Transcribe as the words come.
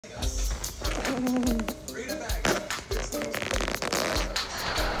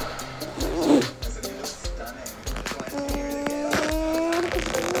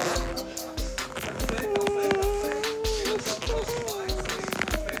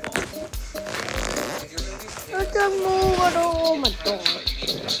Oh my god.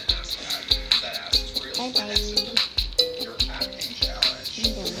 Bye bye.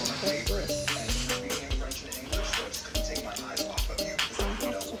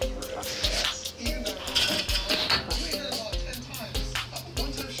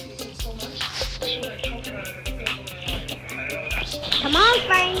 Come on,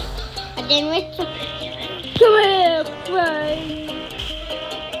 Frank. I didn't wait to... Come here, Frank.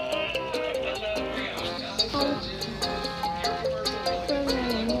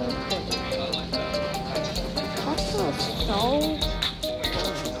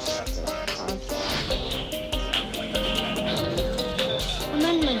 I'm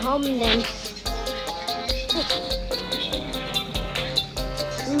in my home then.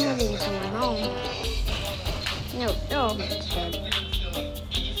 I'm heading to my home. No, dog.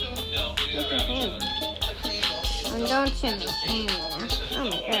 Look at him. I'm going to the camera. Oh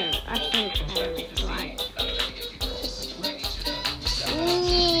my god, I think I'm right.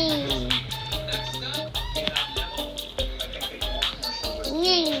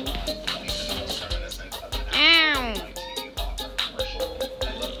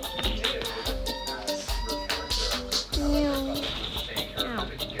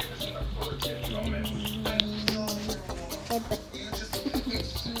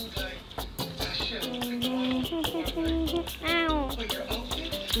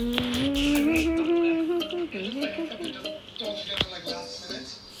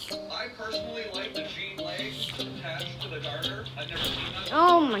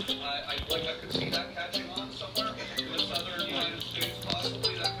 Oh my! I could see that catching on somewhere in the southern United States.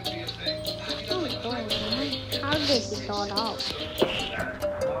 Possibly that could be a thing. Oh my god! How did he got off?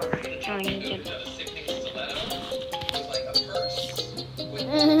 Trying to get.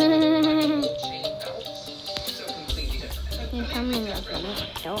 He's coming up on it.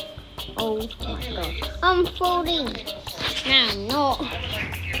 Oh my god! I'm floating. No.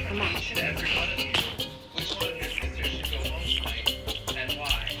 Come on.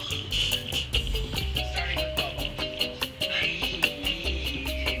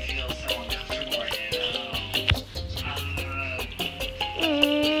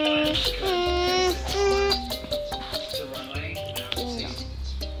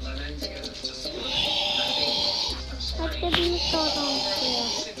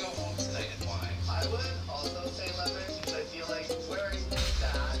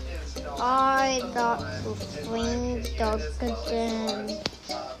 I got to swing dog again.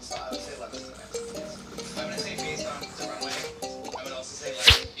 I'm gonna say based on the runway. I would also say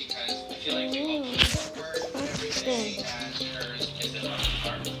like because I feel like we both work every day and hers isn't on the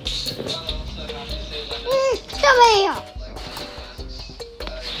part. I'll also have to say like come here!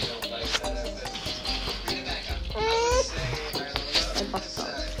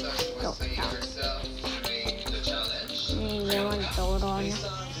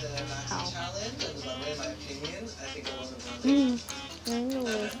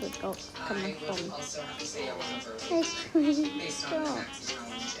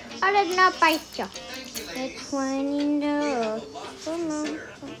 I did not bite you. It's raining the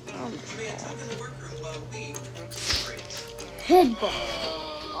headbutt.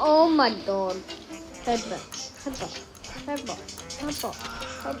 Oh my god. Headbutt. Headbutt. Headbutt. Headbutt.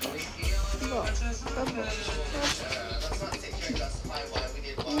 Headbutt.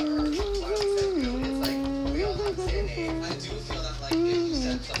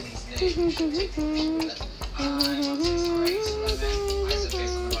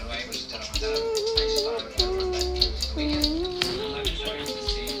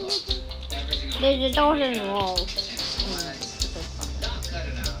 There's a door in the wall.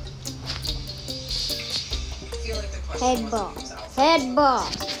 Headbutt. Headbutt.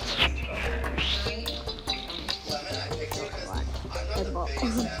 Headbutt.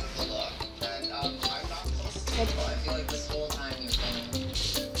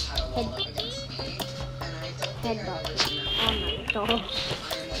 Headbutt. Oh my god.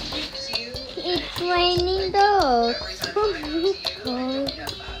 It's raining dogs.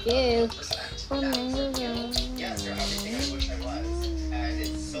 Yes, you're everything I wish I was. And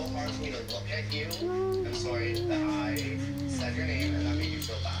it's so hard for me to look at you. I'm sorry that I said your name and that made you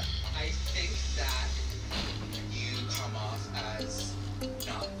feel bad. I think that you come off as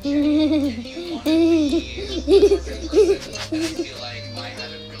not genuine. You want to be a perfect person. And I feel like I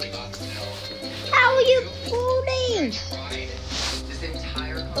haven't really got to know. How are you floating? I tried this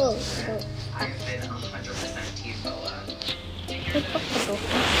entire conversation. I've been 100% Team Boa. Ito.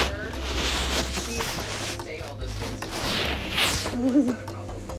 Say all those things.